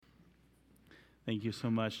Thank you so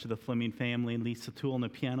much to the Fleming family and Lisa Toole on the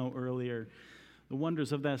piano earlier. The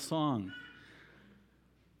wonders of that song.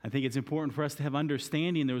 I think it's important for us to have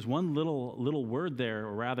understanding. There was one little word there,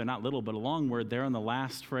 or rather not little, but a long word there on the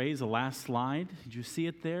last phrase, the last slide. Did you see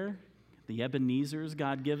it there? The Ebenezers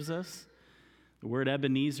God gives us. The word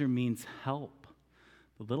Ebenezer means help.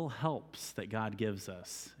 The little helps that God gives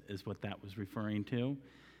us is what that was referring to.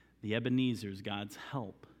 The Ebenezers, God's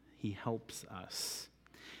help. He helps us.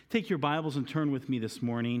 Take your Bibles and turn with me this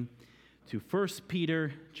morning to 1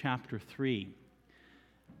 Peter chapter 3.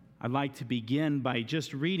 I'd like to begin by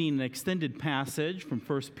just reading an extended passage from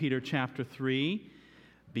 1 Peter chapter 3,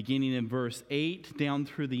 beginning in verse 8 down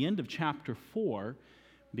through the end of chapter 4,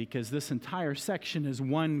 because this entire section is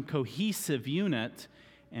one cohesive unit.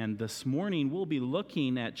 And this morning we'll be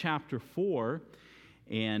looking at chapter 4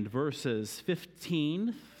 and verses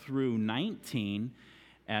 15 through 19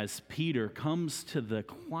 as Peter comes to the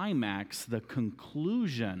climax, the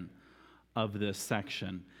conclusion of this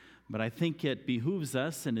section. But I think it behooves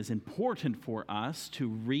us and is important for us to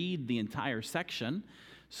read the entire section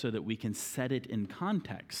so that we can set it in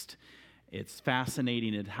context. It's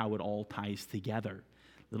fascinating at how it all ties together.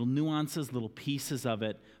 Little nuances, little pieces of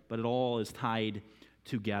it, but it all is tied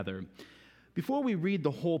together. Before we read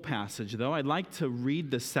the whole passage, though, I'd like to read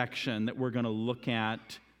the section that we're going to look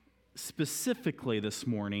at specifically this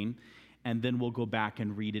morning, and then we'll go back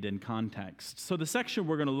and read it in context. So the section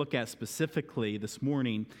we're going to look at specifically this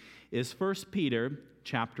morning is 1 Peter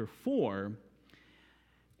chapter 4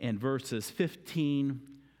 and verses 15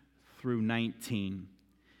 through 19.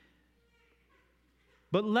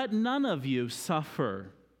 But let none of you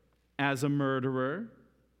suffer as a murderer,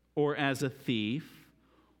 or as a thief,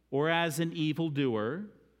 or as an evildoer,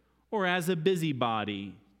 or as a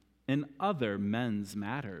busybody in other men's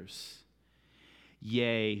matters.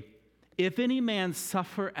 Yea, if any man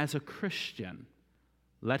suffer as a Christian,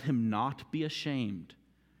 let him not be ashamed,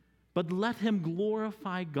 but let him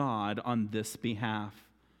glorify God on this behalf.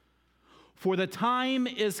 For the time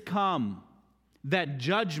is come that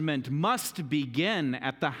judgment must begin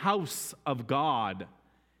at the house of God.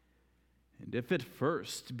 And if it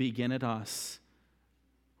first begin at us,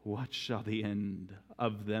 what shall the end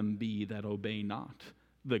of them be that obey not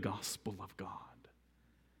the gospel of God?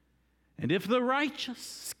 And if the righteous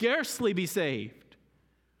scarcely be saved,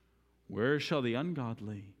 where shall the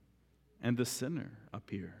ungodly and the sinner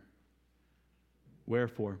appear?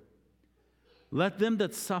 Wherefore, let them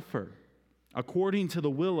that suffer according to the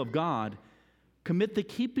will of God commit the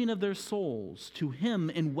keeping of their souls to him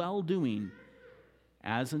in well-doing,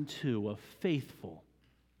 as unto a faithful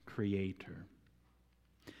Creator.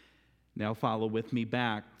 Now follow with me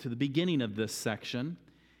back to the beginning of this section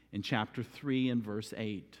in chapter 3 and verse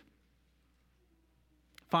 8.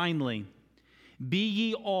 Finally, be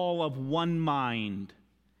ye all of one mind,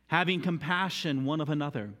 having compassion one of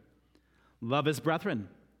another. Love as brethren.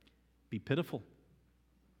 Be pitiful.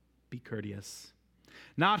 Be courteous.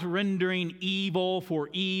 Not rendering evil for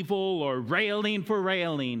evil or railing for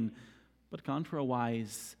railing, but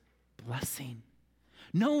contrariwise blessing,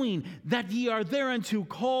 knowing that ye are thereunto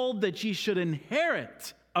called, that ye should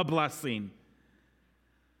inherit a blessing.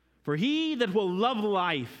 For he that will love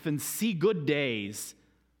life and see good days,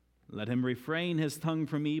 let him refrain his tongue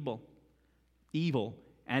from evil,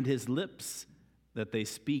 and his lips that they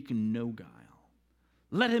speak no guile.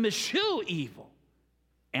 Let him eschew evil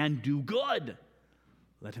and do good.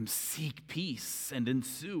 Let him seek peace and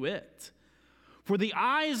ensue it. For the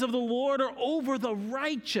eyes of the Lord are over the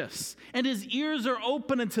righteous, and his ears are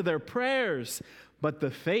open unto their prayers. But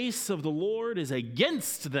the face of the Lord is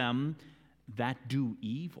against them that do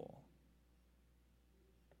evil.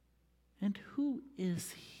 And who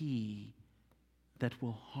is he that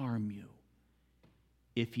will harm you,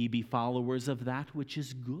 if ye be followers of that which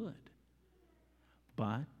is good?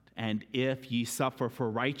 And if ye suffer for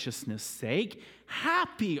righteousness' sake,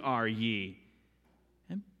 happy are ye.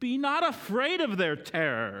 And be not afraid of their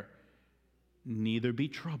terror, neither be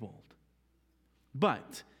troubled.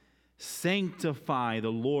 But sanctify the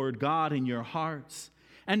Lord God in your hearts,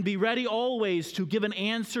 and be ready always to give an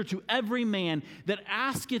answer to every man that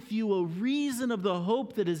asketh you a reason of the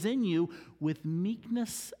hope that is in you, with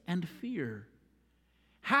meekness and fear,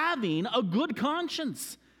 having a good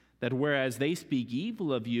conscience, that whereas they speak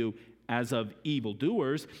evil of you as of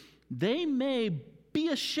evildoers, they may be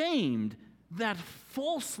ashamed that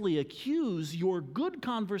falsely accuse your good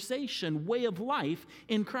conversation, way of life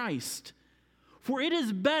in Christ. For it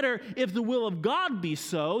is better, if the will of God be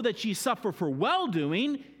so, that ye suffer for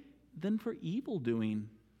well-doing than for evil-doing.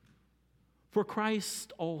 For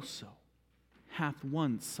Christ also hath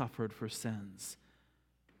once suffered for sins,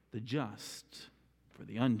 the just for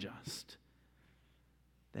the unjust,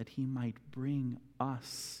 that he might bring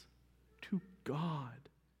us to God,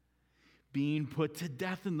 being put to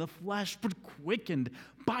death in the flesh, but quickened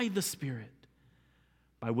by the Spirit,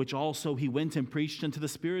 by which also he went and preached unto the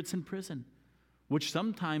spirits in prison, which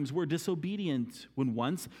sometimes were disobedient, when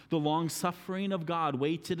once the long suffering of God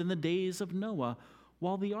waited in the days of Noah,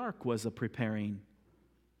 while the ark was a-preparing,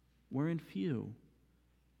 wherein few,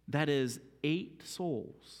 that is, 8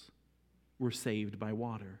 souls, were saved by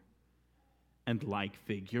water. And like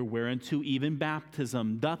figure, whereunto even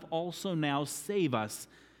baptism doth also now save us,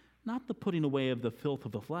 not the putting away of the filth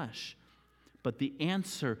of the flesh, but the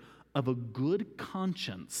answer of a good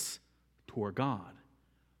conscience toward God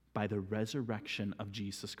by the resurrection of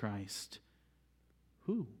Jesus Christ,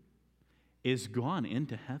 who is gone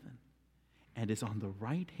into heaven and is on the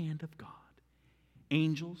right hand of God.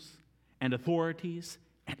 Angels and authorities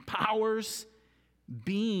and powers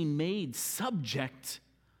being made subject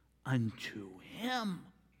unto him.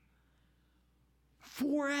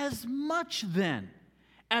 For as much then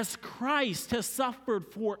as Christ has suffered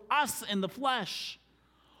for us in the flesh,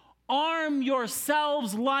 arm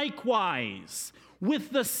yourselves likewise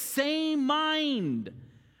with the same mind.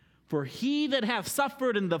 For he that hath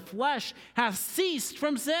suffered in the flesh hath ceased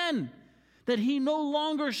from sin, that he no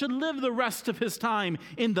longer should live the rest of his time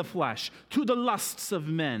in the flesh to the lusts of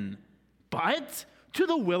men, but to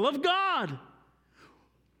the will of God.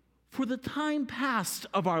 For the time past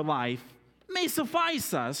of our life may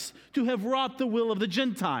suffice us to have wrought the will of the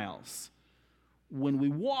Gentiles, when we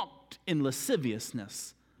walked in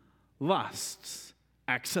lasciviousness, lusts,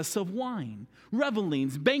 excess of wine,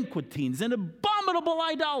 revelings, banquetings, and abominable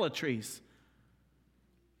idolatries,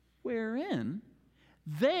 wherein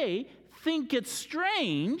they think it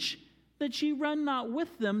strange that ye run not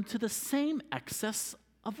with them to the same excess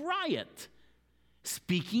of riot,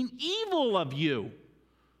 speaking evil of you,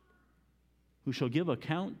 who shall give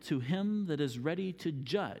account to him that is ready to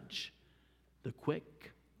judge the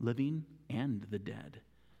quick, living, and the dead.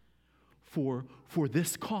 For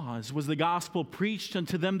this cause was the gospel preached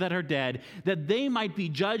unto them that are dead, that they might be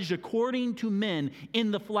judged according to men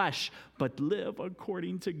in the flesh, but live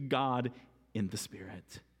according to God in the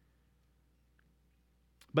Spirit.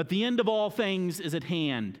 But the end of all things is at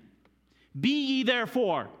hand. Be ye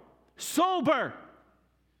therefore sober,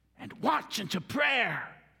 and watch unto prayer.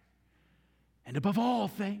 And above all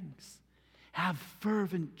things, have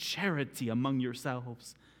fervent charity among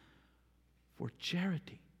yourselves, for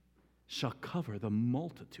charity shall cover the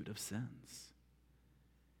multitude of sins.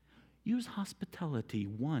 Use hospitality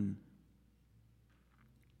one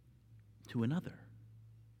to another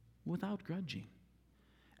without grudging.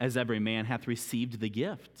 As every man hath received the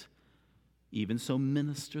gift, even so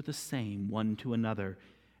minister the same one to another,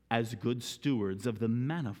 as good stewards of the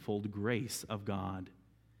manifold grace of God.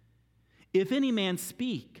 If any man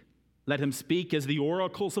speak, let him speak as the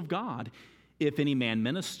oracles of God. If any man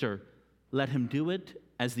minister, let him do it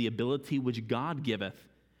as the ability which God giveth,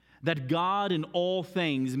 that God in all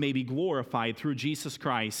things may be glorified through Jesus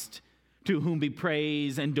Christ, to whom be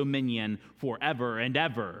praise and dominion forever and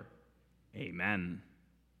ever. Amen.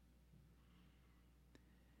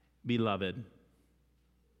 Beloved,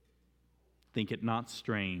 think it not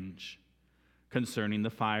strange concerning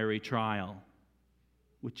the fiery trial,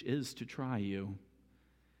 which is to try you,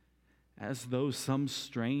 as though some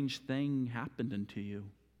strange thing happened unto you.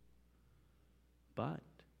 But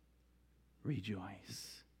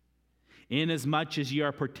rejoice, inasmuch as ye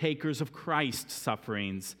are partakers of Christ's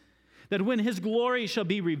sufferings, that when his glory shall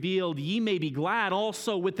be revealed, ye may be glad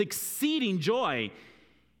also with exceeding joy.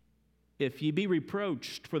 If ye be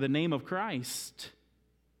reproached for the name of Christ,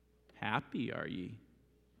 happy are ye.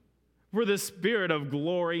 For the Spirit of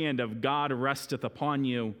glory and of God resteth upon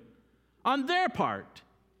you. On their part,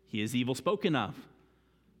 he is evil spoken of,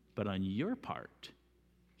 but on your part,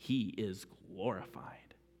 he is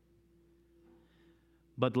glorified.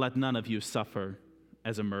 But let none of you suffer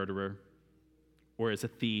as a murderer, or as a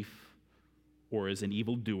thief, or as an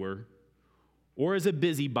evildoer, or as a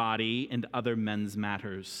busybody in other men's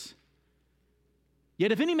matters.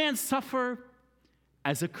 Yet if any man suffer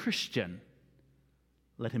as a Christian,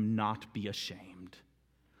 let him not be ashamed,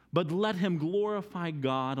 but let him glorify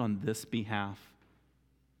God on this behalf.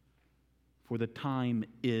 For the time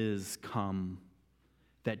is come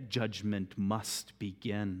that judgment must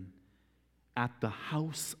begin at the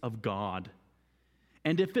house of God.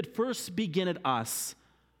 And if it first begin at us,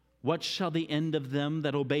 what shall the end of them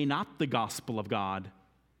that obey not the gospel of God?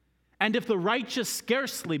 And if the righteous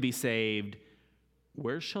scarcely be saved,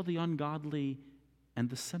 where shall the ungodly and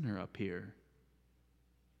the sinner appear?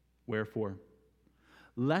 Wherefore,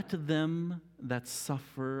 Let them that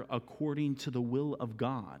suffer according to the will of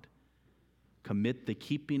God commit the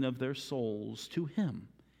keeping of their souls to him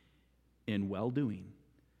in well-doing,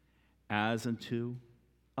 as unto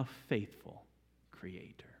a faithful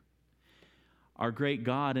Creator. Our great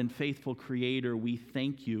God and faithful Creator, we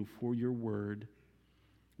thank you for your word.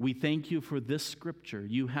 We thank you for this scripture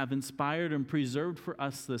you have inspired and preserved for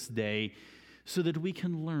us this day so that we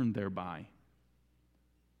can learn thereby.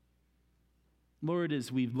 Lord,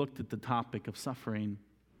 as we've looked at the topic of suffering,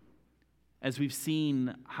 as we've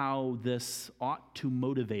seen how this ought to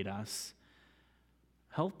motivate us,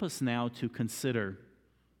 help us now to consider,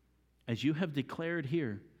 as you have declared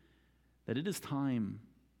here, that it is time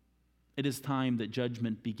that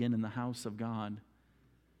judgment begin in the house of God,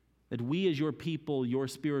 that we as your people, your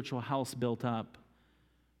spiritual house built up,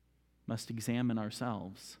 must examine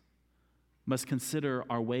ourselves, must consider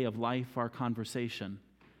our way of life, our conversation,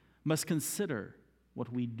 must consider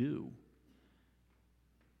what we do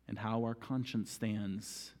and how our conscience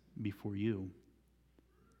stands before you,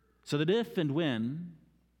 so that if and when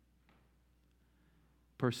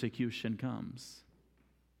persecution comes,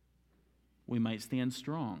 we might stand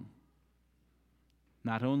strong,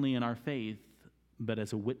 not only in our faith, but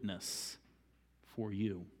as a witness for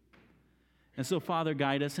you. And so, Father,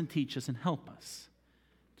 guide us and teach us and help us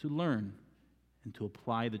to learn and to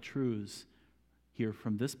apply the truths here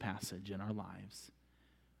from this passage in our lives.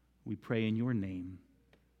 We pray in your name.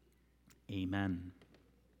 Amen.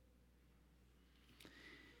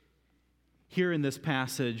 Here in this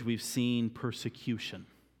passage, we've seen persecution.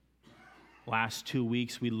 Last 2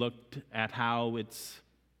 weeks, we looked at how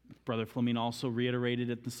Brother Fleming also reiterated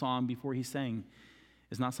it in the psalm before he sang,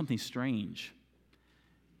 it's not something strange.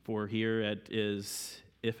 For here it is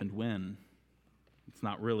if and when. It's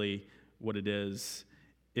not really what it is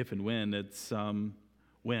if and when, it's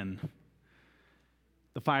when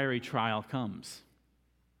the fiery trial comes.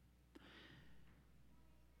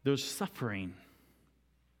 There's suffering.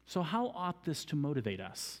 So how ought this to motivate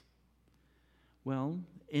us? Well,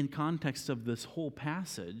 in context of this whole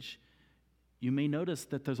passage, you may notice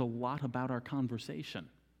that there's a lot about our conversation,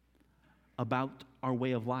 about our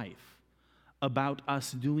way of life, about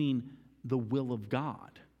us doing the will of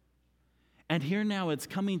God. And here now it's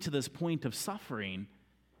coming to this point of suffering,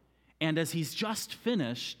 and as he's just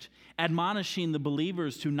finished admonishing the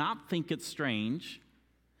believers to not think it strange,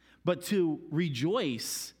 but to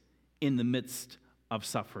rejoice in the midst of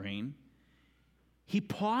suffering, he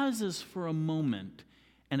pauses for a moment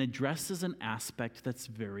and addresses an aspect that's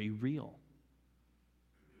very real.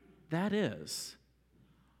 That is,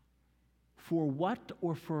 for what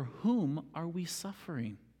or for whom are we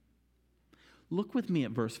suffering? Look with me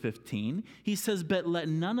at verse 15. He says, "But let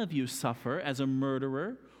none of you suffer as a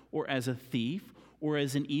murderer, or as a thief, or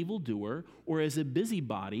as an evildoer, or as a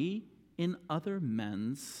busybody in other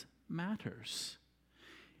men's matters."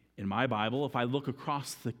 In my Bible, if I look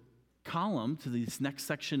across the column to this next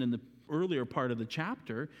section in the earlier part of the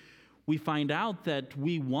chapter, we find out that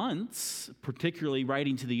we once, particularly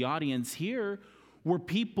writing to the audience here, were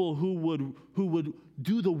people who would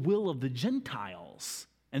do the will of the Gentiles.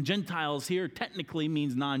 And Gentiles here technically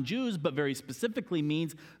means non-Jews, but very specifically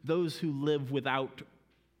means those who live without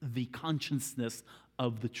the consciousness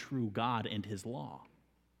of the true God and his law.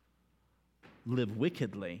 Live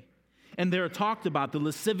wickedly. And they're talked about the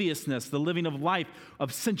lasciviousness, the living of life,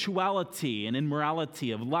 of sensuality and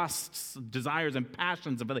immorality, of lusts, desires, and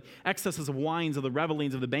passions, of the excesses of wines, of the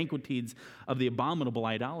revelings, of the banquetings, of the abominable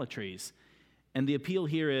idolatries. And the appeal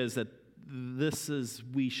here is that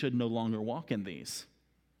we should no longer walk in these.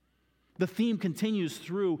 The theme continues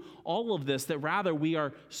through all of this, that rather we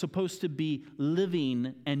are supposed to be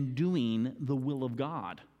living and doing the will of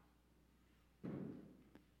God.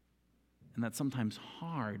 And that's sometimes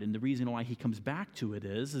hard. And the reason why he comes back to it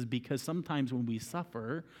is because sometimes when we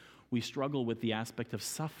suffer, we struggle with the aspect of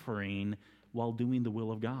suffering while doing the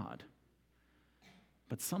will of God.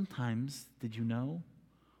 But sometimes, did you know,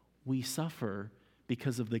 we suffer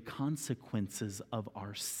because of the consequences of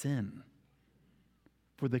our sin.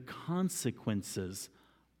 For the consequences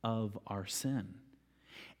of our sin.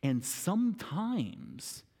 And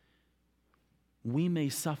sometimes we may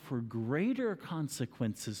suffer greater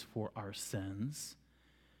consequences for our sins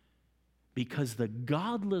because the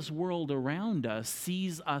godless world around us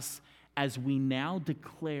sees us as we now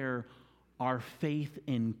declare our faith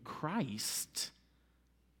in Christ,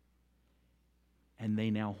 and they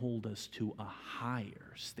now hold us to a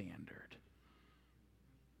higher standard.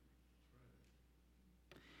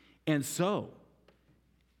 And so,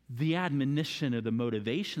 the admonition or the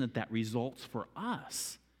motivation that results for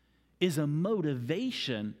us is a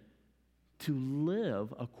motivation to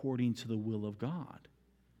live according to the will of God,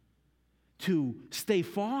 to stay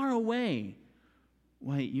far away.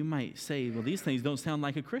 Well, you might say, well, these things don't sound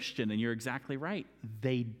like a Christian, and you're exactly right.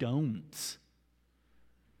 They don't.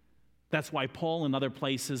 That's why Paul in other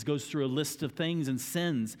places goes through a list of things and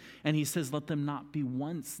sins, and he says, let them not be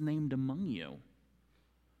once named among you.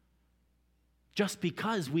 Just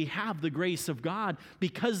because we have the grace of God,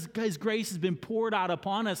 because His grace has been poured out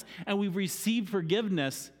upon us and we've received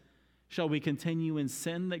forgiveness, shall we continue in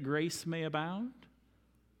sin that grace may abound?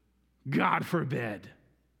 God forbid.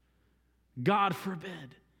 God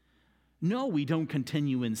forbid. No, we don't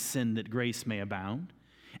continue in sin that grace may abound.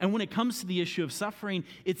 And when it comes to the issue of suffering,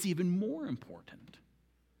 it's even more important.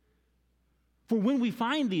 For when we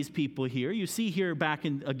find these people here, you see here back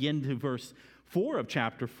in again to verse 4 of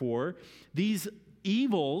chapter 4, these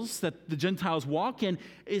evils that the Gentiles walk in,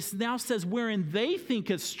 it now says, wherein they think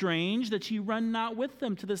it strange that ye run not with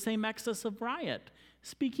them to the same excess of riot,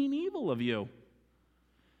 speaking evil of you.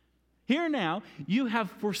 Here now, you have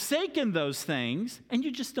forsaken those things, and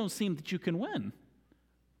you just don't seem that you can win.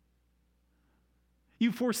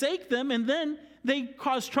 You forsake them, and then they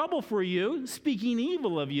cause trouble for you, speaking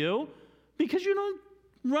evil of you, because you don't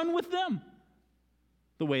run with them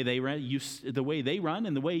the way they run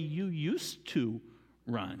and the way you used to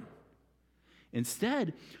run.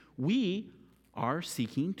 Instead, we are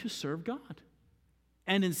seeking to serve God.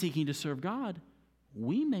 And in seeking to serve God,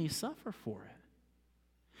 we may suffer for it.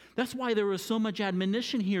 That's why there was so much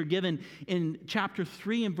admonition here given in chapter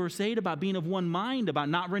 3 and verse 8 about being of one mind, about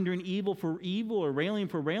not rendering evil for evil or railing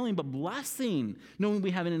for railing, but blessing, knowing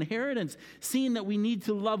we have an inheritance, seeing that we need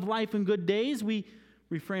to love life in good days, we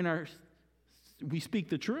speak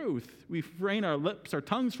the truth. We refrain our lips, our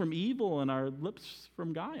tongues from evil and our lips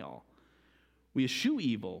from guile. We eschew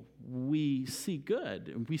evil. We seek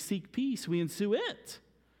good. We seek peace. We ensue it,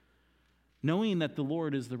 knowing that the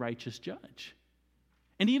Lord is the righteous judge.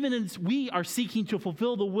 And even as we are seeking to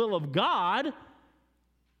fulfill the will of God,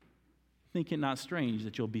 think it not strange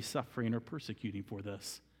that you'll be suffering or persecuting for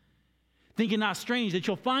this. Think it not strange that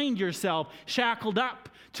you'll find yourself shackled up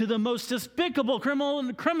to the most despicable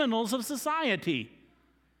criminals of society.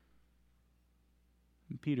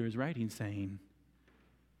 And Peter is writing saying,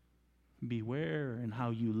 beware in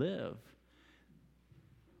how you live,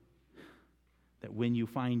 that when you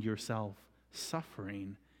find yourself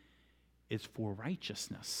suffering, it's for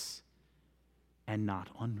righteousness and not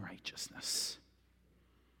unrighteousness.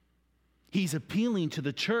 He's appealing to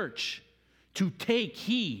the church to take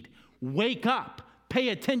heed, wake up, pay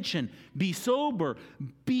attention, be sober,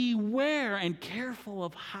 beware and careful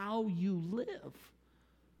of how you live.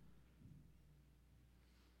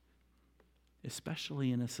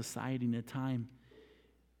 Especially in a society and a time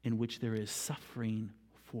in which there is suffering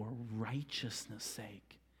for righteousness'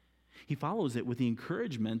 sake. He follows it with the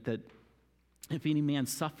encouragement that if any man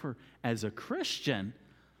suffer as a Christian,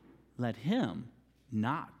 let him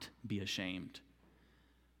not be ashamed.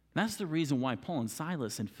 That's the reason why Paul and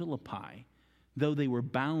Silas in Philippi, though they were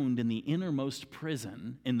bound in the innermost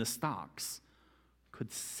prison in the stocks,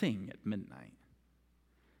 could sing at midnight.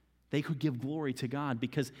 They could give glory to God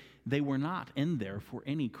because they were not in there for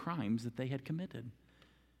any crimes that they had committed.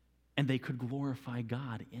 And they could glorify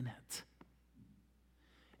God in it.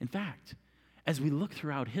 In fact, as we look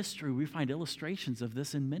throughout history, we find illustrations of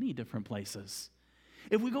this in many different places.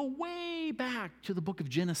 If we go way back to the book of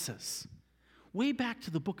Genesis,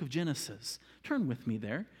 turn with me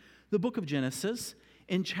there. The book of Genesis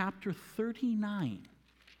in chapter 39.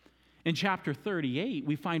 In chapter 38,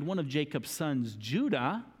 we find one of Jacob's sons,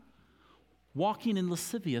 Judah, walking in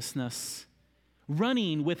lasciviousness,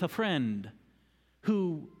 running with a friend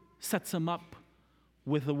who sets him up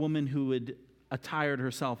with a woman who had attired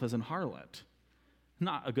herself as an harlot.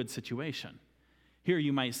 Not a good situation. Here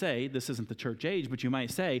you might say, this isn't the church age, but you might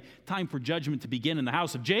say, time for judgment to begin in the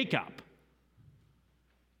house of Jacob.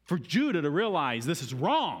 For Judah to realize this is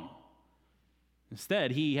wrong.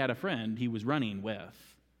 Instead, he had a friend he was running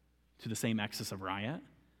with to the same excess of riot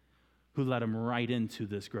who led him right into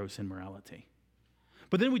this gross immorality.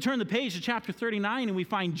 But then we turn the page to chapter 39 and we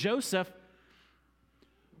find Joseph,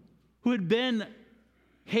 who had been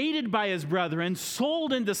hated by his brethren,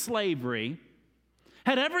 sold into slavery,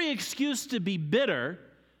 had every excuse to be bitter,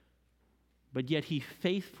 but yet he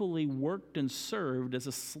faithfully worked and served as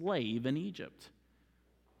a slave in Egypt,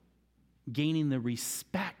 gaining the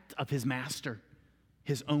respect of his master,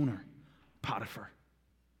 his owner, Potiphar.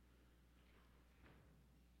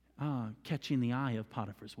 Catching the eye of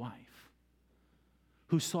Potiphar's wife,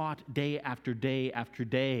 who sought day after day after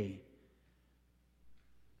day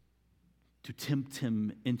to tempt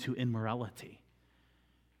him into immorality.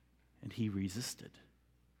 And he resisted.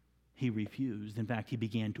 He refused. In fact, he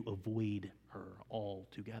began to avoid her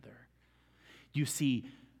altogether. You see,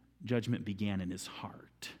 judgment began in his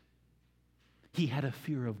heart. He had a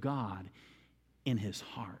fear of God in his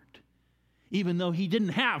heart. Even though he didn't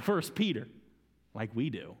have 1 Peter like we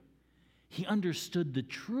do, he understood the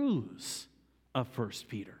truths of 1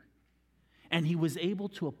 Peter. And he was able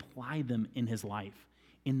to apply them in his life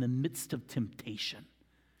in the midst of temptation.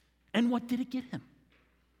 And what did it get him?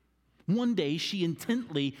 One day she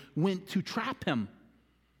intently went to trap him.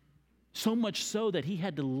 So much so that he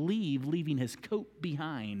had to leave, leaving his coat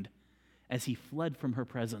behind as he fled from her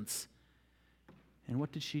presence. And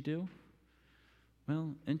what did she do?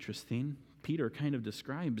 Well, interesting. Peter kind of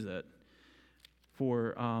describes it.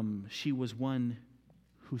 For she was one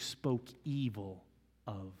who spoke evil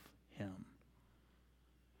of him.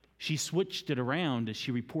 She switched it around as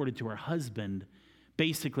she reported to her husband,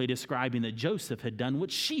 basically describing that Joseph had done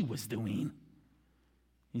what she was doing.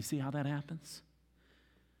 You see how that happens?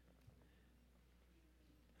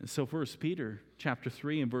 And so 1 Peter chapter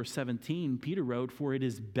 3 and verse 17, Peter wrote, "For it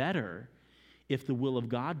is better, if the will of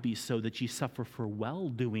God be so, that ye suffer for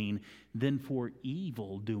well-doing than for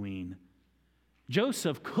evil-doing."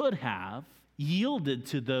 Joseph could have yielded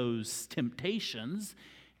to those temptations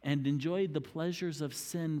and enjoyed the pleasures of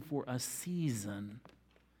sin for a season.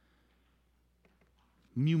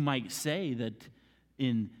 You might say that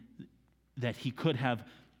he could have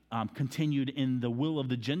continued in the will of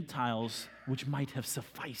the Gentiles, which might have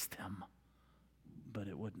sufficed him, but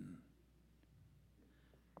it wouldn't.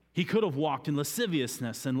 He could have walked in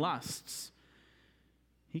lasciviousness and lusts.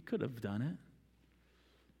 He could have done it.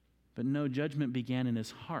 But no, judgment began in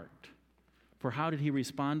his heart. For how did he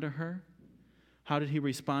respond to her? How did he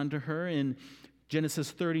respond to her? In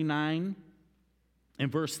Genesis 39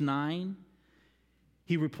 and verse 9,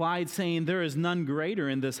 he replied, saying, "There is none greater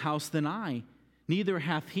in this house than I. Neither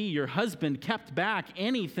hath he, your husband, kept back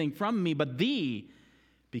anything from me but thee,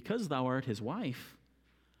 because thou art his wife."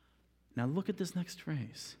 Now look at this next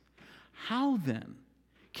phrase. "How then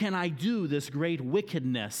can I do this great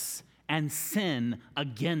wickedness and sin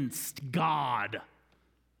against God?"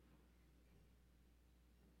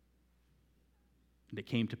 And it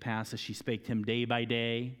came to pass, as she spake to him day by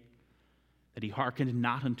day, that he hearkened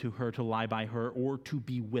not unto her to lie by her or to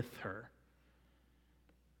be with her.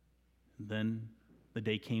 And then the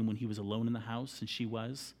day came when he was alone in the house, and she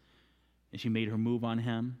made her move on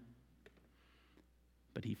him.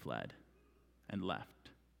 But he fled and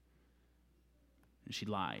left. And she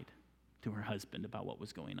lied to her husband about what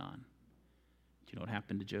was going on. Do you know what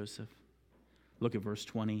happened to Joseph? Look at verse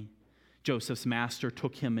 20. Joseph's master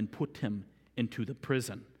took him and put him into the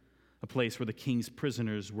prison, a place where the king's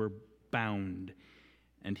prisoners were bound,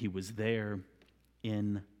 and he was there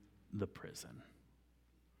in the prison.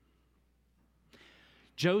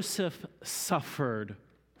 Joseph suffered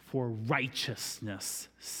for righteousness'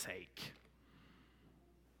 sake.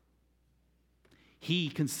 He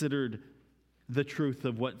considered the truth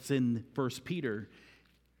of what's in 1 Peter.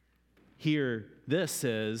 Here, this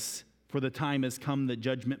is, "For the time has come that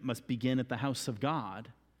judgment must begin at the house of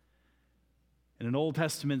God." In an Old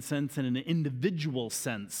Testament sense and in an individual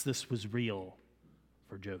sense, this was real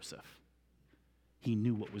for Joseph. He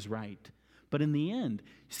knew what was right. But in the end,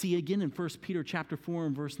 see again in 1 Peter chapter 4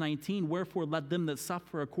 and verse 19, "Wherefore let them that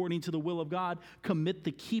suffer according to the will of God commit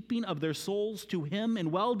the keeping of their souls to him in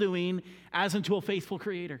well-doing as unto a faithful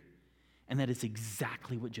Creator." And that is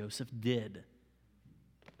exactly what Joseph did.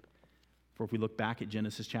 For if we look back at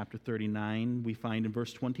Genesis chapter 39, we find in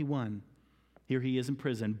verse 21, here he is in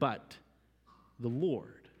prison, "But the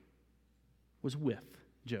Lord was with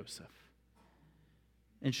Joseph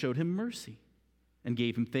and showed him mercy and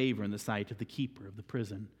gave him favor in the sight of the keeper of the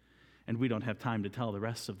prison." And we don't have time to tell the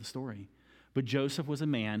rest of the story. But Joseph was a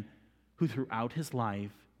man who throughout his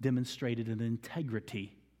life demonstrated an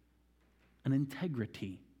integrity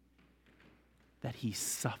that he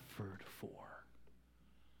suffered for.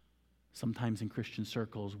 Sometimes in Christian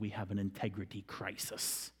circles, we have an integrity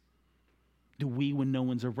crisis. Do we, when no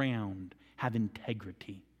one's around, have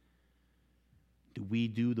integrity? Do we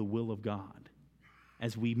do the will of God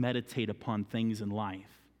as we meditate upon things in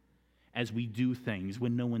life, as we do things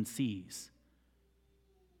when no one sees,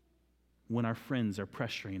 when our friends are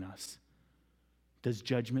pressuring us? Does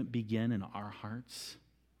judgment begin in our hearts?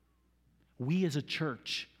 We as a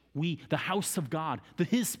church, the house of God,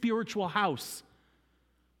 his spiritual house,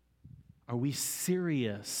 are we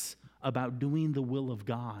serious about doing the will of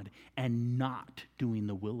God and not doing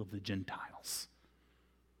the will of the Gentiles?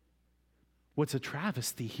 What's a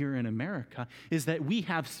travesty here in America is that we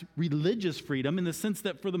have religious freedom in the sense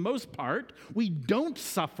that for the most part, we don't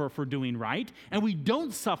suffer for doing right and we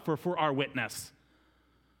don't suffer for our witness.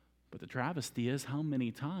 But the travesty is how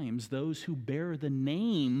many times those who bear the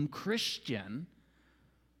name Christian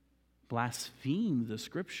blaspheme the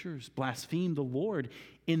scriptures, blaspheme the Lord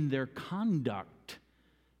in their conduct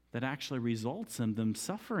that actually results in them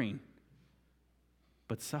suffering,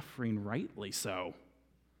 but suffering rightly so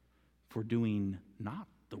for doing not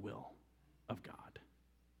the will of God.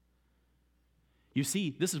 You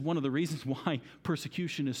see, this is one of the reasons why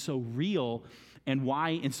persecution is so real and why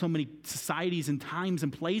in so many societies and times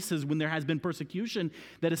and places when there has been persecution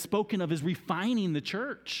that is spoken of as refining the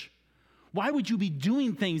church. Why would you be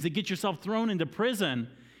doing things that get yourself thrown into prison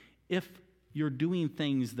if you're doing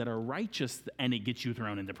things that are righteous and it gets you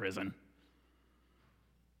thrown into prison?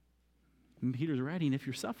 And Peter's writing, if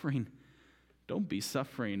you're suffering, don't be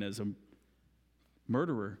suffering as a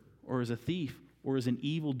murderer or as a thief or as an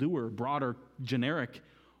evildoer, broad or generic,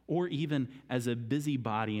 or even as a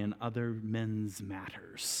busybody in other men's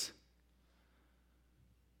matters.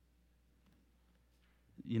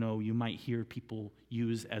 You know, you might hear people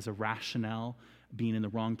use as a rationale being in the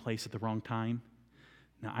wrong place at the wrong time.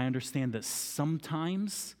 Now, I understand that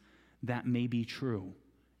sometimes that may be true,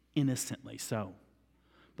 innocently so.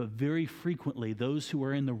 But very frequently, those who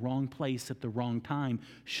are in the wrong place at the wrong time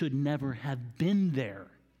should never have been there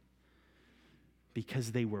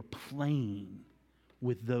because they were playing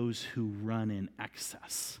with those who run in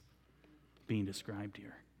excess, being described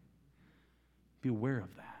here. Be aware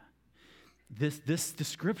of that. This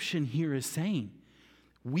description here is saying,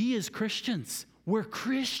 we as Christians, we're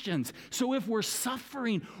Christians. So if we're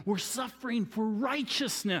suffering for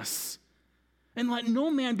righteousness. And let no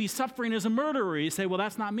man be suffering as a murderer. You say, well,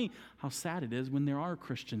 that's not me. How sad it is when there are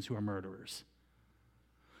Christians who are murderers.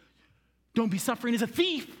 Don't be suffering as a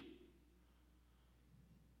thief.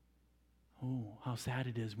 Oh, how sad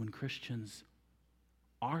it is when Christians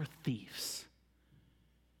are thieves.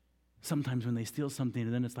 Sometimes when they steal something,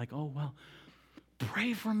 and then it's like, oh, well,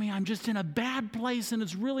 pray for me. I'm just in a bad place, and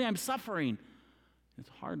I'm suffering. It's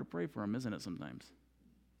hard to pray for them, isn't it, sometimes?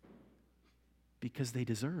 Because they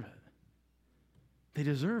deserve it. They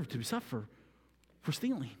deserve to suffer for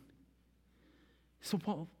stealing. So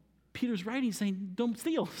Peter's writing saying, don't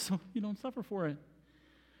steal so you don't suffer for it.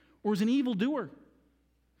 Or as an evildoer,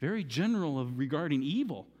 very general of regarding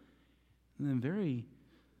evil, and then very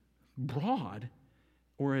broad,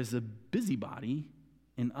 or as a busybody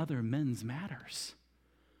in other men's matters.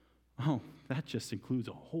 Oh, that just includes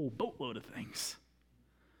a whole boatload of things.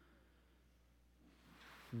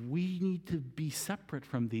 We need to be separate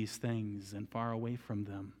from these things and far away from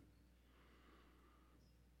them.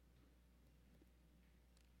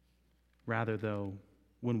 Rather, though,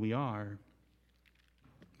 when we are,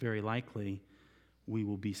 very likely, we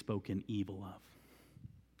will be spoken evil of,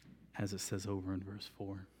 as it says over in verse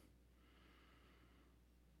 4.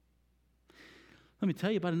 Let me tell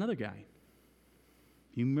you about another guy.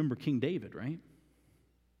 You remember King David, right?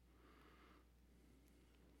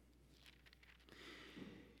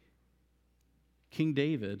 King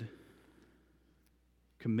David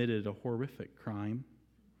committed a horrific crime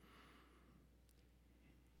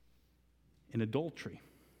in adultery,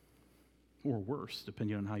 or worse,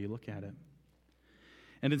 depending on how you look at it.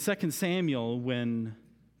 And in 2 Samuel, when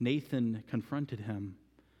Nathan confronted him,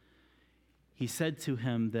 he said to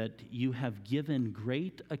him that you have given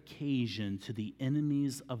great occasion to the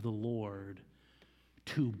enemies of the Lord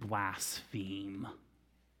to blaspheme.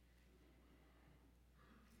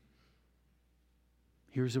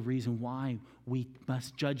 Here's a reason why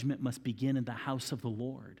judgment must begin in the house of the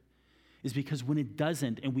Lord. Is because when it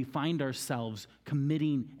doesn't, and we find ourselves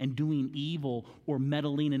committing and doing evil or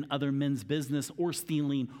meddling in other men's business or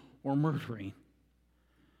stealing or murdering,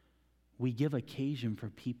 we give occasion for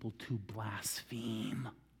people to blaspheme,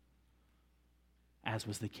 as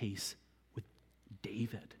was the case with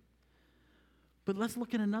David. But let's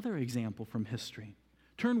look at another example from history.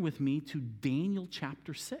 Turn with me to Daniel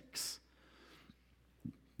chapter 6.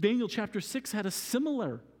 Daniel chapter 6 had a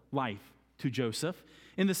similar life to Joseph,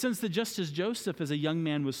 in the sense that just as Joseph as a young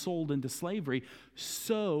man was sold into slavery,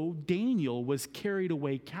 so Daniel was carried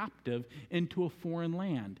away captive into a foreign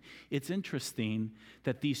land. It's interesting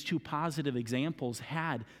that these two positive examples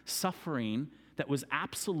had suffering that was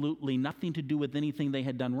absolutely nothing to do with anything they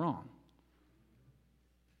had done wrong.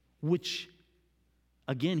 Which,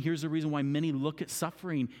 again, here's the reason why many look at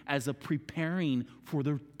suffering as a preparing for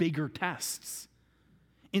the bigger tests.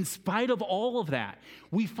 In spite of all of that,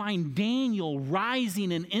 we find Daniel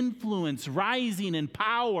rising in influence, rising in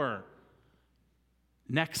power.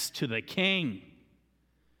 next to the king.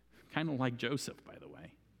 Kind of like Joseph, by the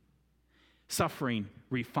way. Suffering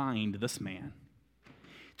refined this man,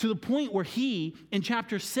 to the point where he, in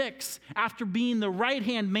chapter 6, after being the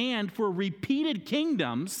right-hand man for repeated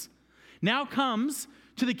kingdoms, now comes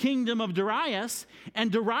to the kingdom of Darius,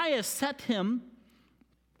 and Darius set him,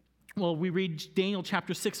 well, we read Daniel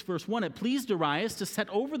chapter 6, verse 1, it pleased Darius to set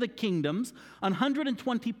over the kingdoms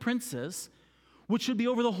 120 princes, which should be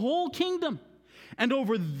over the whole kingdom, and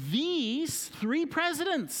over these 3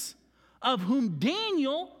 presidents, of whom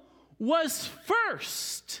Daniel was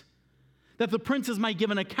first, that the princes might give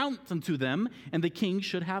an account unto them, and the king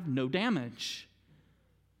should have no damage.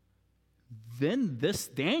 Then this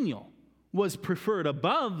Daniel was preferred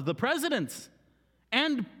above the presidents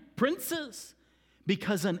and princes,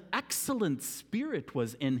 because an excellent spirit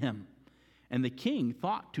was in him, and the king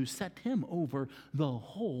thought to set him over the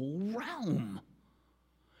whole realm.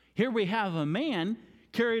 Here we have a man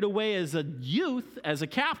carried away as a youth, as a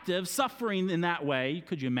captive, suffering in that way.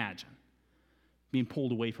 Could you imagine? Being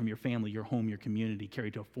pulled away from your family, your home, your community,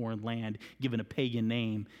 carried to a foreign land, given a pagan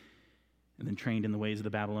name, and then trained in the ways of the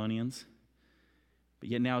Babylonians. But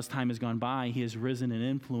yet now as time has gone by, he has risen in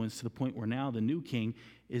influence to the point where now the new king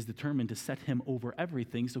is determined to set him over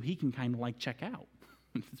everything so he can kind of like check out.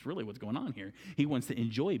 That's really what's going on here. He wants to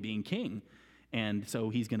enjoy being king, and so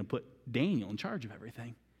he's going to put Daniel in charge of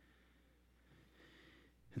everything.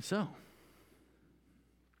 And so,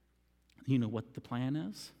 you know what the plan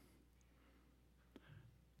is?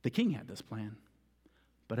 The king had this plan,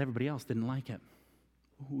 but everybody else didn't like it.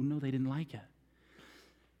 No, they didn't like it.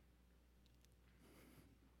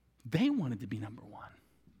 They wanted to be number one.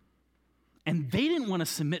 And they didn't want to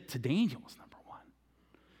submit to Daniel as number one.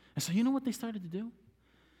 And so you know what they started to do?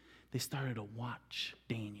 They started to watch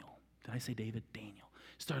Daniel. Did I say David? Daniel.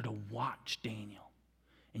 Started to watch Daniel.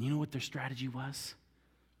 And you know what their strategy was?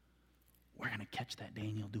 We're going to catch that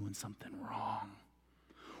Daniel doing something wrong.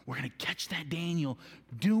 We're going to catch that Daniel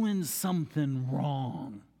doing something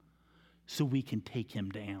wrong so we can take him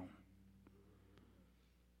down.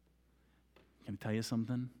 Can I tell you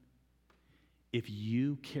something? If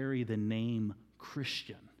you carry the name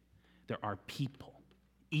Christian, there are people,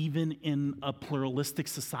 even in a pluralistic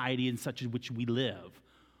society in such as which we live,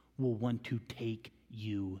 will want to take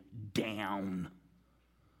you down.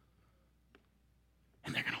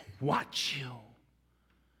 And they're going to watch you.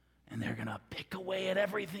 And they're going to pick away at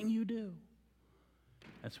everything you do.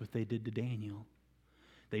 That's what they did to Daniel.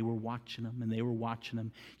 They were watching him, and they were watching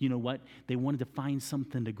him. You know what? They wanted to find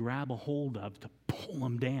something to grab a hold of to pull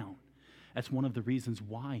him down. That's one of the reasons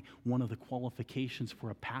why one of the qualifications for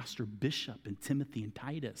a pastor, bishop in Timothy and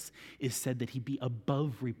Titus is said that he be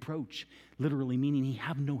above reproach, literally meaning he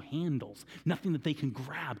have no handles, nothing that they can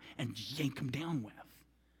grab and yank him down with.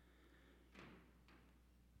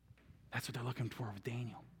 That's what they're looking for with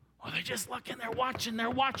Daniel. Oh, they're just looking, they're watching.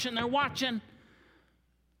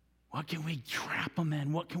 What can we trap them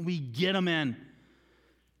in? What can we get them in?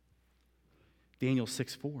 Daniel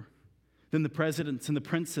 6:4. Then the presidents and the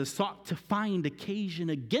princes sought to find occasion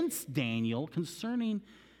against Daniel concerning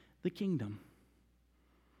the kingdom.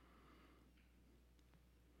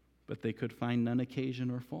 But they could find none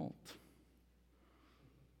occasion or fault.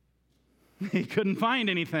 They couldn't find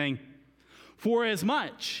anything. For as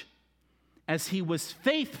much as he was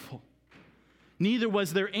faithful, neither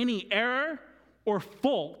was there any error or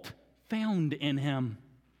fault found in him.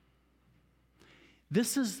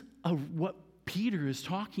 This is what Peter is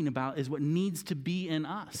talking about, is what needs to be in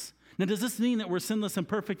us. Now, does this mean that we're sinless and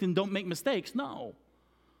perfect and don't make mistakes? No.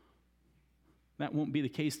 That won't be the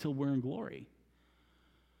case till we're in glory.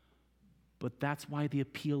 But that's why the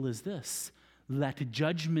appeal is this: let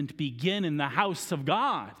judgment begin in the house of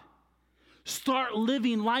God. Start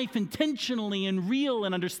living life intentionally and real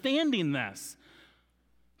and understanding this.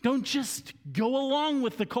 Don't just go along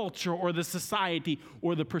with the culture or the society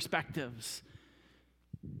or the perspectives.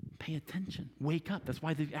 Pay attention. Wake up. That's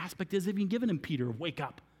why the aspect is even given in Peter of wake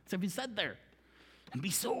up. It's even said there. And be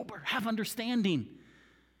sober. Have understanding.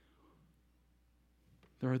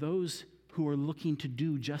 There are those who are looking to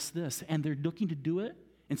do just this, and they're looking to do it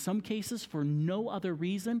in some cases for no other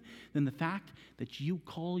reason than the fact that you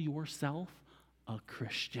call yourself a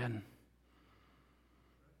Christian.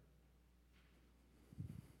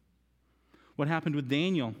 What happened with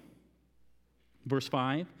Daniel? Verse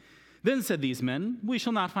 5. Then said these men, we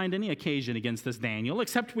shall not find any occasion against this Daniel,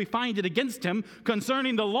 except we find it against him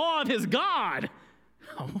concerning the law of his God.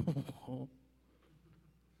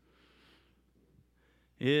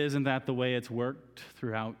 Isn't that the way it's worked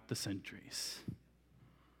throughout the centuries?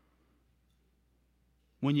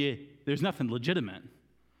 When there's nothing legitimate,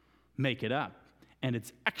 make it up. And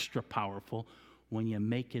it's extra powerful when you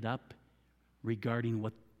make it up regarding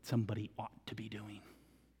what somebody ought to be doing.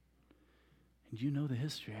 And you know the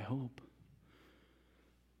history, I hope.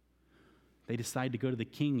 They decide to go to the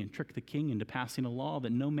king and trick the king into passing a law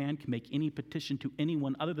that no man can make any petition to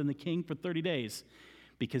anyone other than the king for 30 days,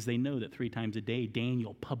 because they know that 3 times a day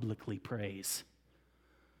Daniel publicly prays.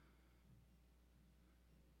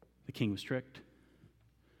 The king was tricked.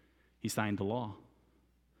 He signed the law.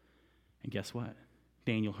 And guess what?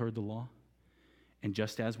 Daniel heard the law. And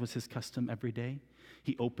just as was his custom every day,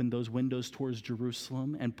 he opened those windows towards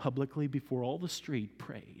Jerusalem and publicly before all the street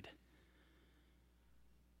prayed,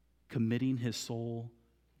 committing his soul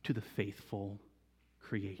to the faithful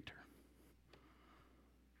Creator.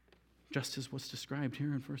 Just as what's described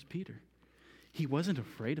here in 1 Peter. He wasn't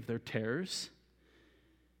afraid of their terrors.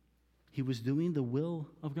 He was doing the will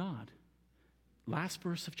of God. Last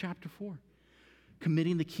verse of chapter 4.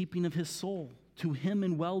 Committing the keeping of his soul to him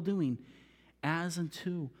in well-doing, as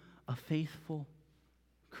unto a faithful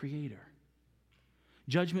Creator.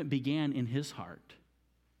 Judgment began in his heart.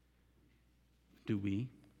 Do we?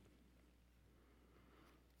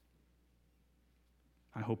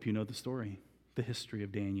 I hope you know the story, the history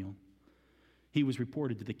of Daniel. He was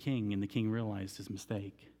reported to the king, and the king realized his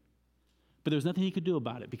mistake. But there was nothing he could do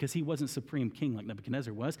about it, because he wasn't supreme king like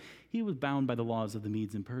Nebuchadnezzar was. He was bound by the laws of the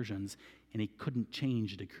Medes and Persians, and he couldn't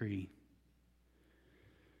change a decree.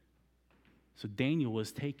 So Daniel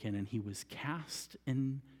was taken, and he was cast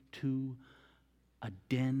into a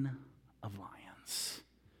den of lions,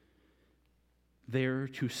 there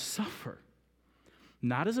to suffer,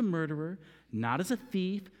 not as a murderer, not as a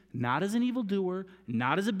thief, not as an evildoer,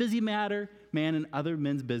 not as a busy man in other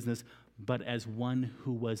men's business, but as one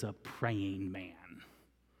who was a praying man.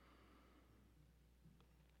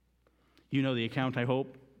 You know the account, I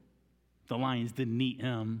hope. The lions didn't eat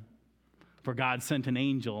him, for God sent an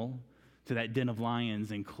angel to that den of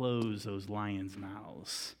lions and closed those lions'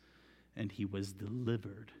 mouths, and he was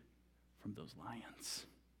delivered from those lions.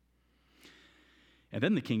 And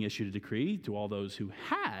then the king issued a decree to all those who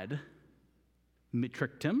had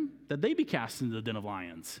tricked him that they be cast into the den of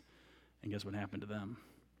lions. And guess what happened to them?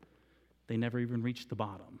 They never even reached the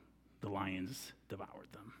bottom. The lions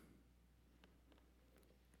devoured them.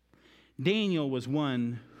 Daniel was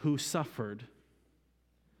one who suffered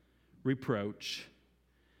reproach.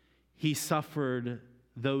 He suffered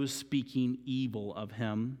those speaking evil of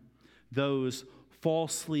him, those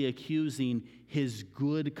falsely accusing his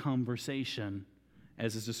good conversation,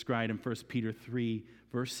 as is described in 1 Peter 3,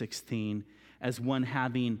 verse 16, as one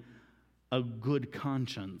having a good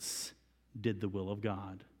conscience did the will of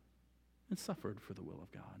God and suffered for the will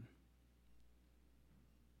of God.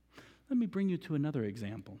 Let me bring you to another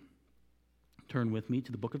example. Turn with me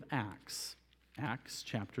to the book of Acts, Acts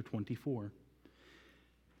chapter 24.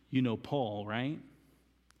 You know Paul, right?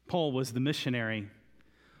 Paul was the missionary.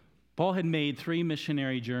 Paul had made 3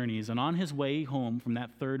 missionary journeys, and on his way home from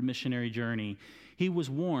that 3rd missionary journey, he was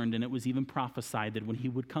warned, and it was even prophesied that when he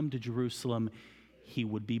would come to Jerusalem, he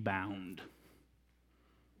would be bound.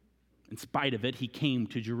 In spite of it, he came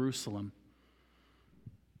to Jerusalem.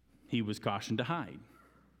 He was cautioned to hide.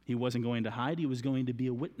 He wasn't going to hide, he was going to be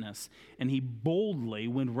a witness. And he boldly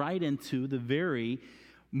went right into the very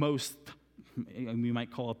most, we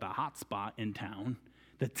might call it the hot spot in town,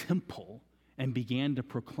 the temple, and began to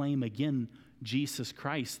proclaim again Jesus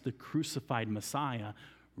Christ, the crucified Messiah,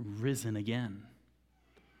 risen again.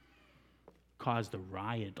 Caused a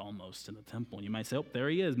riot almost in the temple. And you might say, oh, there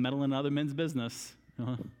he is, meddling in other men's business.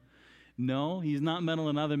 No, he's not meddling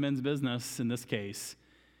in other men's business in this case.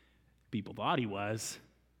 People thought he was.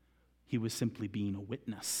 He was simply being a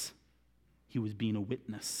witness. He was being a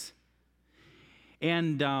witness.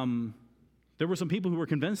 And there were some people who were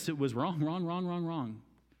convinced it was wrong.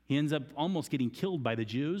 He ends up almost getting killed by the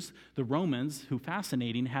Jews. The Romans, who,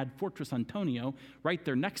 fascinating, had Fortress Antonio right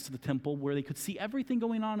there next to the temple where they could see everything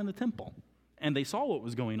going on in the temple. And they saw what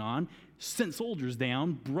was going on, sent soldiers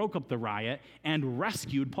down, broke up the riot, and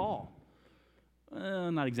rescued Paul.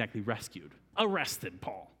 Not exactly rescued. Arrested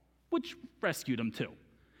Paul, which rescued him too.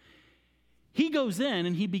 He goes in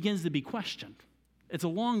and he begins to be questioned. It's a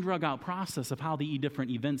long, drawn-out process of how the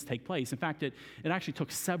different events take place. In fact, it actually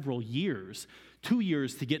took several years, 2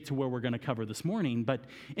 years to get to where we're going to cover this morning. But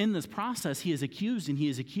in this process, he is accused, and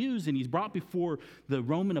he's brought before the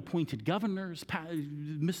Roman appointed governors.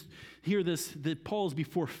 Hear this, that Paul is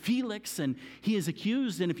before Felix, and he is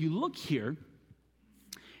accused. And if you look here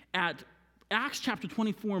at Acts chapter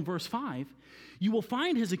 24 and verse 5, you will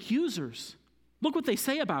find his accusers. Look what they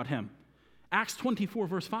say about him. Acts 24,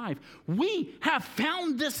 verse 5. We have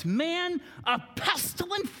found this man a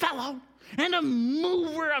pestilent fellow and a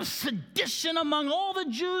mover of sedition among all the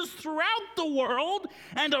Jews throughout the world,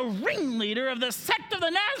 and a ringleader of the sect of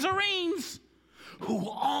the Nazarenes, who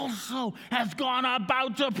also has gone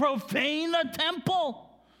about to profane the temple,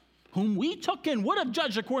 whom we took and would have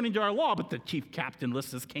judged according to our law, but the chief captain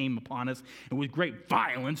Lysias came upon us, and with great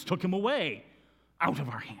violence took him away out of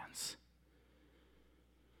our hands.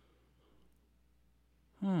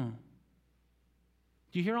 Do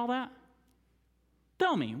you hear all that?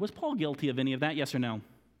 Tell me, was Paul guilty of any of that, yes or no?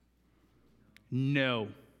 No.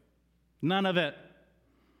 None of it.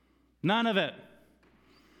 None of it.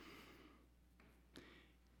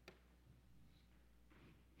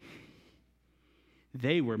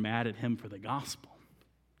 They were mad at him for the gospel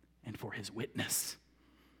and for his witness.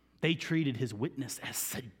 They treated his witness as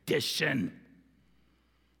sedition.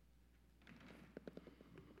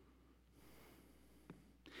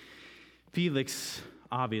 Felix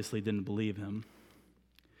obviously didn't believe him.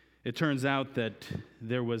 It turns out that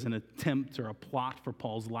there was an attempt or a plot for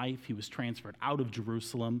Paul's life. He was transferred out of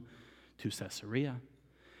Jerusalem to Caesarea.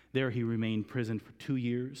 There he remained imprisoned for 2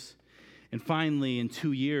 years. And finally, in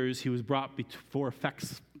 2 years, he was brought before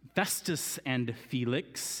Festus and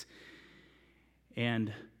Felix.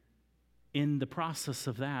 And in the process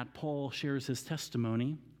of that, Paul shares his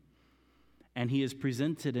testimony, and he is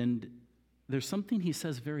presented, and there's something he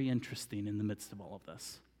says very interesting in the midst of all of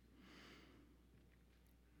this.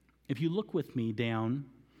 If you look with me down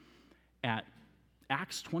at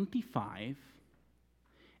Acts 25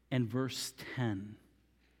 and verse 10.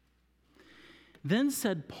 Then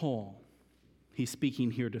said Paul, he's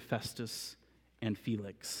speaking here to Festus and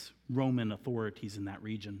Felix, Roman authorities in that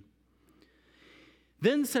region.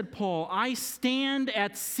 Then said Paul, I stand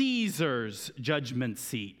at Caesar's judgment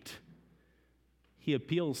seat. He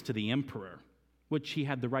appeals to the emperor, which he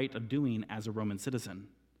had the right of doing as a Roman citizen,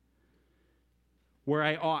 where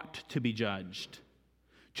I ought to be judged.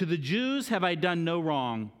 To the Jews have I done no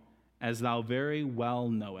wrong, as thou very well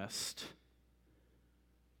knowest.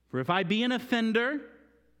 For if I be an offender,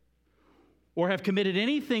 or have committed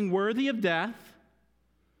anything worthy of death,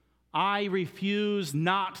 I refuse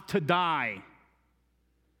not to die.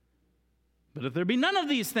 But if there be none of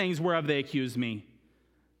these things whereof they accuse me,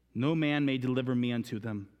 no man may deliver me unto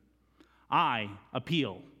them. I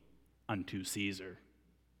appeal unto Caesar.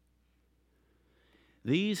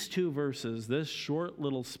 These two verses, this short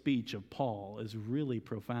little speech of Paul is really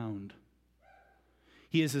profound.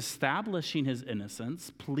 He is establishing his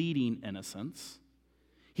innocence, pleading innocence.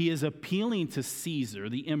 He is appealing to Caesar,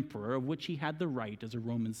 the emperor, of which he had the right as a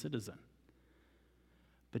Roman citizen.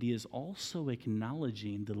 But he is also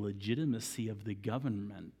acknowledging the legitimacy of the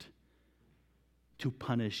government to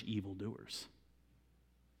punish evildoers.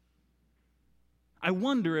 I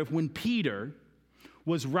wonder if when Peter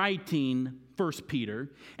was writing 1 Peter,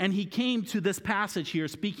 and he came to this passage here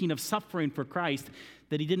speaking of suffering for Christ,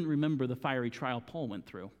 that he didn't remember the fiery trial Paul went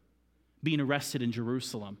through, being arrested in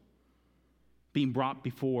Jerusalem, being brought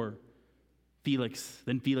before Felix,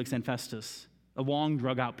 then Felix and Festus, a long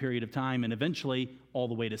drug-out period of time, and eventually all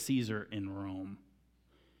the way to Caesar in Rome.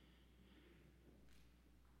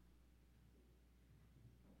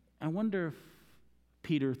 I wonder if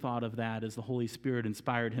Peter thought of that as the Holy Spirit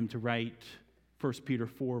inspired him to write 1 Peter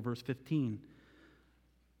 4, verse 15.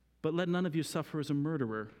 But let none of you suffer as a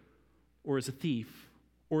murderer, or as a thief,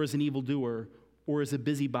 or as an evildoer, or as a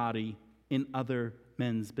busybody in other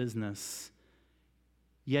men's business.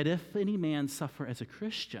 Yet if any man suffer as a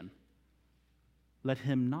Christian, let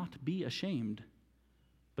him not be ashamed,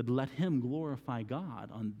 but let him glorify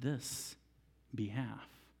God on this behalf.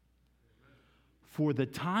 For the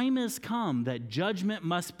time is come that judgment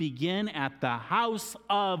must begin at the house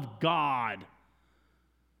of God.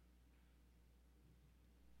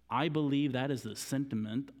 I believe that is the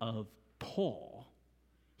sentiment of Paul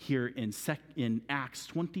here in Acts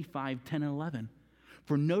 25, 10, and 11.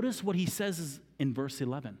 For notice what he says in verse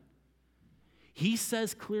 11. He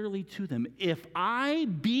says clearly to them, if I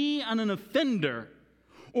be an offender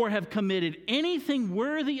or have committed anything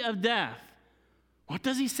worthy of death, what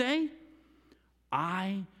does he say?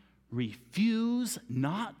 I refuse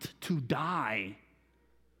not to die.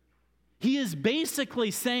 He is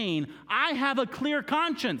basically saying, I have a clear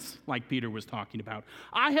conscience, like Peter was talking about.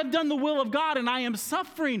 I have done the will of God, and I am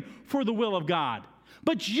suffering for the will of God.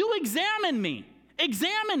 But you examine me.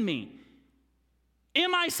 Examine me.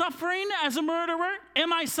 Am I suffering as a murderer?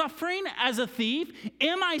 Am I suffering as a thief?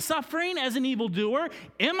 Am I suffering as an evildoer?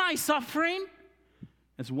 Am I suffering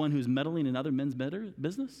as one who's meddling in other men's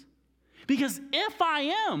business? Because if I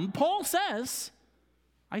am, Paul says,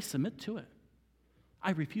 I submit to it.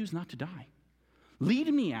 I refuse not to die.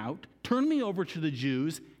 Lead me out, turn me over to the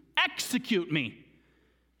Jews execute me.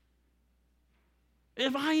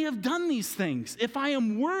 If I have done these things, if I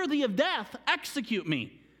am worthy of death, execute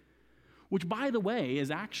me. Which, by the way, is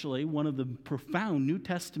actually one of the profound New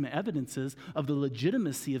Testament evidences of the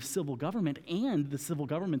legitimacy of civil government and the civil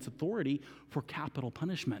government's authority for capital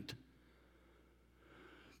punishment.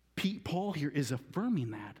 Paul here is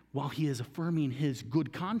affirming that while he is affirming his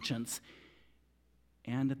good conscience,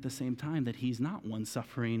 and at the same time that he's not one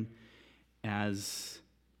suffering as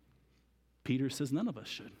Peter says none of us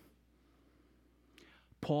should.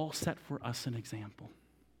 Paul set for us an example.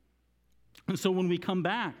 And so when we come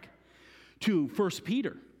back to 1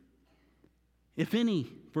 Peter, if any,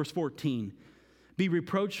 verse 14, be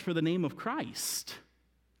reproached for the name of Christ,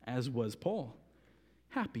 as was Paul,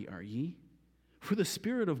 happy are ye, for the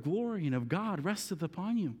Spirit of glory and of God resteth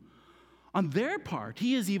upon you. On their part,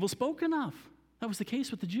 he is evil spoken of. That was the case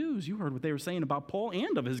with the Jews. You heard what they were saying about Paul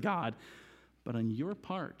and of his God. But on your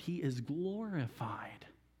part, he is glorified.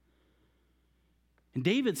 In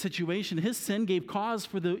David's situation, his sin gave cause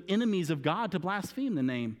for the enemies of God to blaspheme the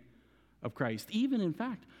name of Christ. Even, in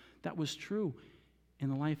fact, that was true in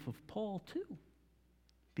the life of Paul, too,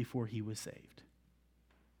 before he was saved.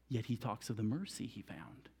 Yet he talks of the mercy he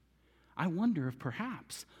found. I wonder if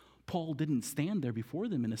perhaps Paul didn't stand there before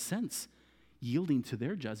them, in a sense, yielding to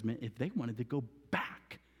their judgment if they wanted to go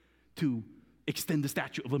back to extend the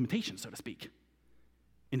statute of limitations, so to speak,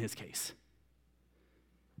 in his case.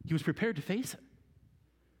 He was prepared to face it.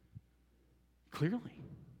 Clearly.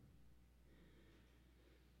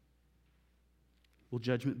 Will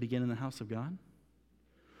judgment begin in the house of God?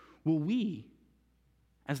 Will we,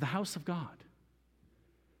 as the house of God,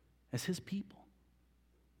 as his people,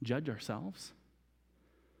 judge ourselves?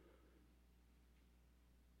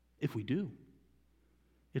 If we do,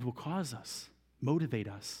 it will cause us, motivate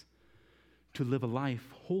us to live a life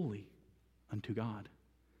holy unto God,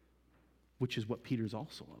 which is what Peter's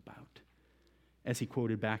also about. As he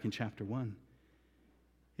quoted back in chapter 1,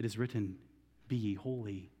 it is written, be ye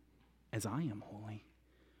holy as I am holy.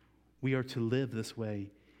 We are to live this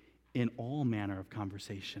way in all manner of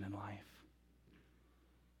conversation in life.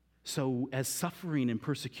 So as suffering and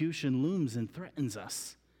persecution looms and threatens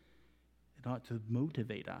us, it ought to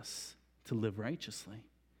motivate us to live righteously.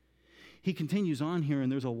 He continues on here,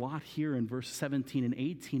 and there's a lot here in verse 17 and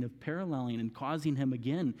 18 of paralleling and causing him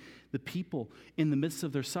again, the people in the midst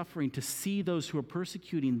of their suffering, to see those who are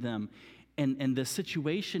persecuting them. And the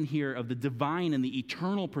situation here of the divine and the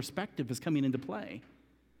eternal perspective is coming into play.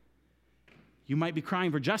 You might be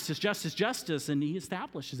crying for justice, justice, justice, and he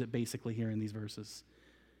establishes it basically here in these verses.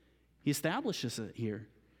 He establishes it here.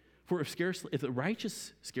 For if the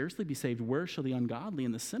righteous scarcely be saved, where shall the ungodly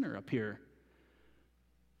and the sinner appear?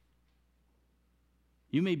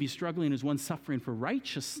 You may be struggling as one suffering for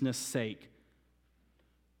righteousness' sake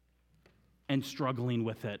and struggling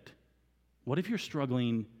with it. What if you're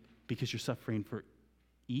struggling because you're suffering for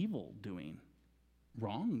evil doing,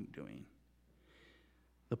 wrong doing?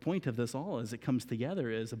 The point of this all, as it comes together,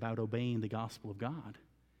 is about obeying the gospel of God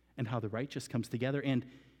and how the righteous comes together. And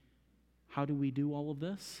how do we do all of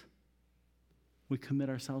this? We commit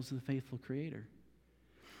ourselves to the faithful Creator.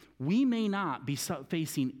 We may not be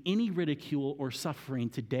facing any ridicule or suffering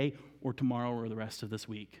today or tomorrow or the rest of this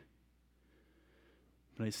week.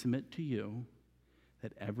 But I submit to you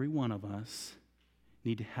that every one of us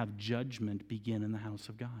need to have judgment begin in the house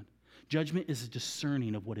of God. Judgment is a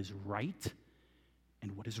discerning of what is right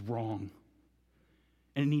and what is wrong.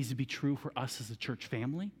 And it needs to be true for us as a church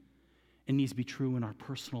family. It needs to be true in our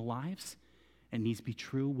personal lives. It needs to be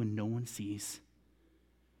true when no one sees.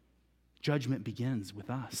 Judgment begins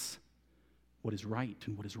with us, what is right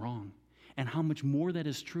and what is wrong. And how much more that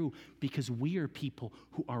is true because we are people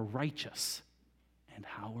who are righteous. And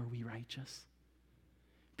how are we righteous?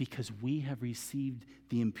 Because we have received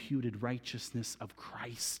the imputed righteousness of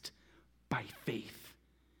Christ by faith.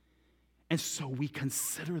 And so we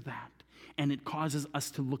consider that. And it causes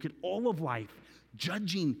us to look at all of life,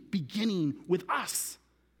 judging, beginning with us,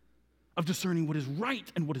 of discerning what is right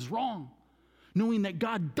and what is wrong, knowing that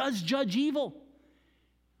God does judge evil.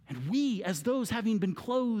 And we, as those having been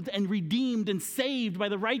clothed and redeemed and saved by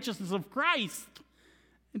the righteousness of Christ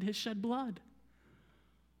and his shed blood,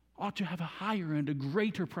 ought to have a higher and a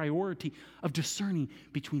greater priority of discerning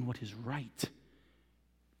between what is right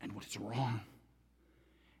and what is wrong,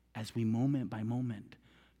 as we moment by moment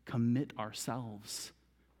commit ourselves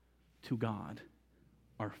to God,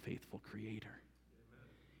 our faithful Creator.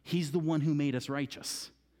 He's the one who made us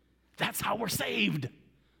righteous. That's how we're saved.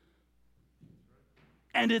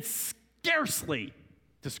 And it's scarcely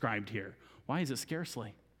described here. Why is it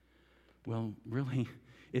scarcely? Well, really,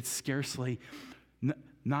 it's scarcely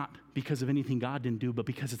Not because of anything God didn't do, but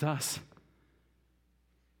because it's us.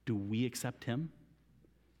 Do we accept him?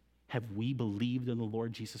 Have we believed in the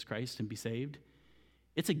Lord Jesus Christ and be saved?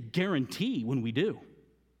 It's a guarantee when we do.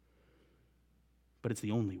 But it's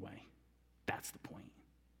the only way. That's the point.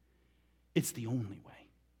 It's the only way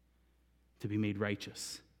to be made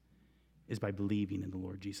righteous is by believing in the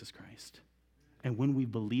Lord Jesus Christ. And when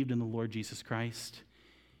we've believed in the Lord Jesus Christ,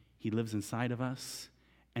 he lives inside of us,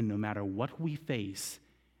 and no matter what we face,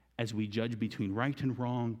 as we judge between right and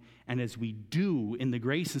wrong, and as we do in the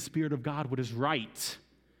grace and Spirit of God what is right,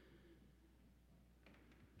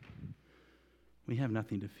 we have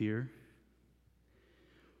nothing to fear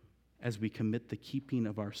as we commit the keeping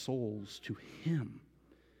of our souls to him,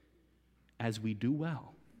 as we do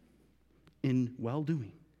well, in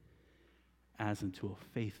well-doing, as unto a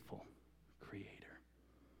faithful Creator.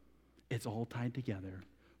 It's all tied together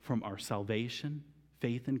from our salvation,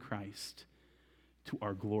 faith in Christ, to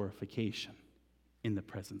our glorification in the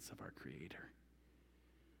presence of our Creator.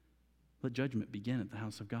 Let judgment begin at the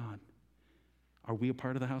house of God. Are we a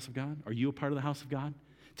part of the house of God? Are you a part of the house of God?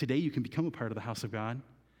 Today you can become a part of the house of God.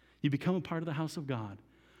 You become a part of the house of God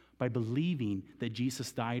by believing that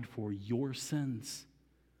Jesus died for your sins.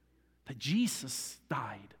 That Jesus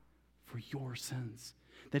died for your sins.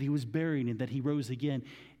 That he was buried and that he rose again.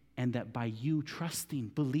 And that by you trusting,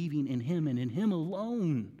 believing in him and in him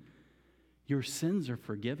alone, your sins are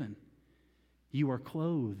forgiven. You are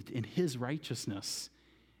clothed in his righteousness.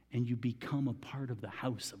 And you become a part of the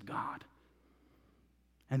house of God.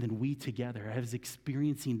 And then we together, as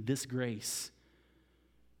experiencing this grace,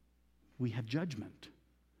 we have judgment.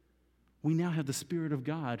 We now have the Spirit of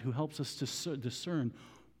God who helps us to discern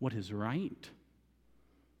what is right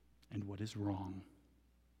and what is wrong.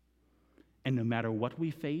 And no matter what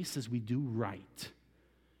we face as we do right,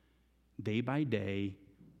 day by day,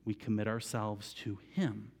 we commit ourselves to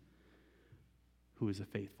him who is a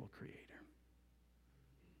faithful Creator.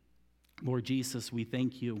 Lord Jesus, we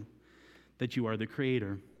thank you that you are the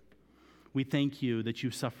Creator. We thank you that you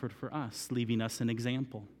suffered for us, leaving us an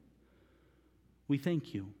example. We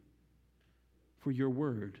thank you for your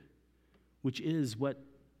word, which is what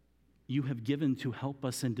you have given to help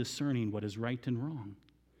us in discerning what is right and wrong.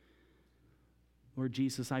 Lord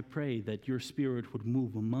Jesus, I pray that your Spirit would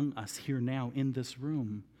move among us here now in this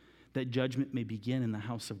room, that judgment may begin in the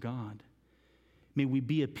house of God. May we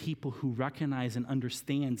be a people who recognize and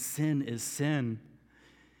understand sin is sin,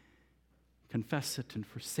 confess it and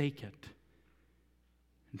forsake it,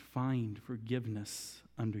 and find forgiveness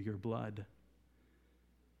under your blood.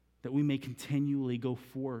 That we may continually go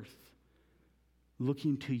forth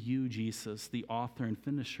looking to you, Jesus, the author and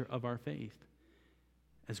finisher of our faith,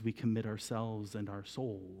 as we commit ourselves and our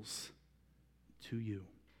souls to you.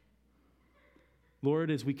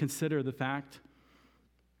 Lord, as we consider the fact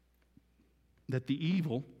that the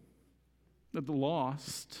evil, that the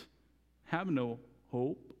lost have no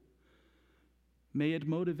hope, may it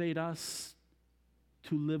motivate us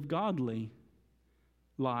to live godly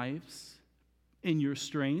lives in your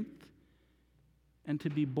strength, and to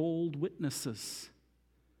be bold witnesses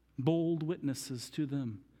to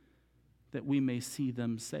them, that we may see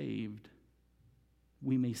them saved,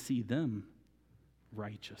 we may see them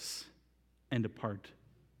righteous and a part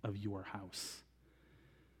of your house.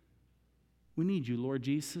 We need you, Lord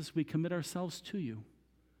Jesus. We commit ourselves to you.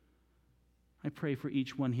 I pray for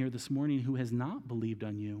each one here this morning who has not believed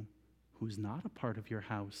on you, who is not a part of your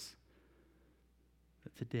house,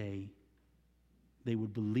 that today they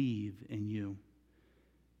would believe in you,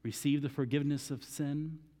 receive the forgiveness of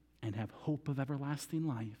sin, and have hope of everlasting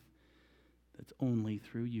life that's only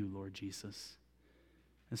through you, Lord Jesus.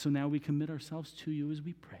 And so now we commit ourselves to you as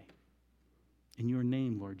we pray. In your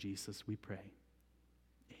name, Lord Jesus, we pray.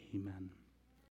 Amen.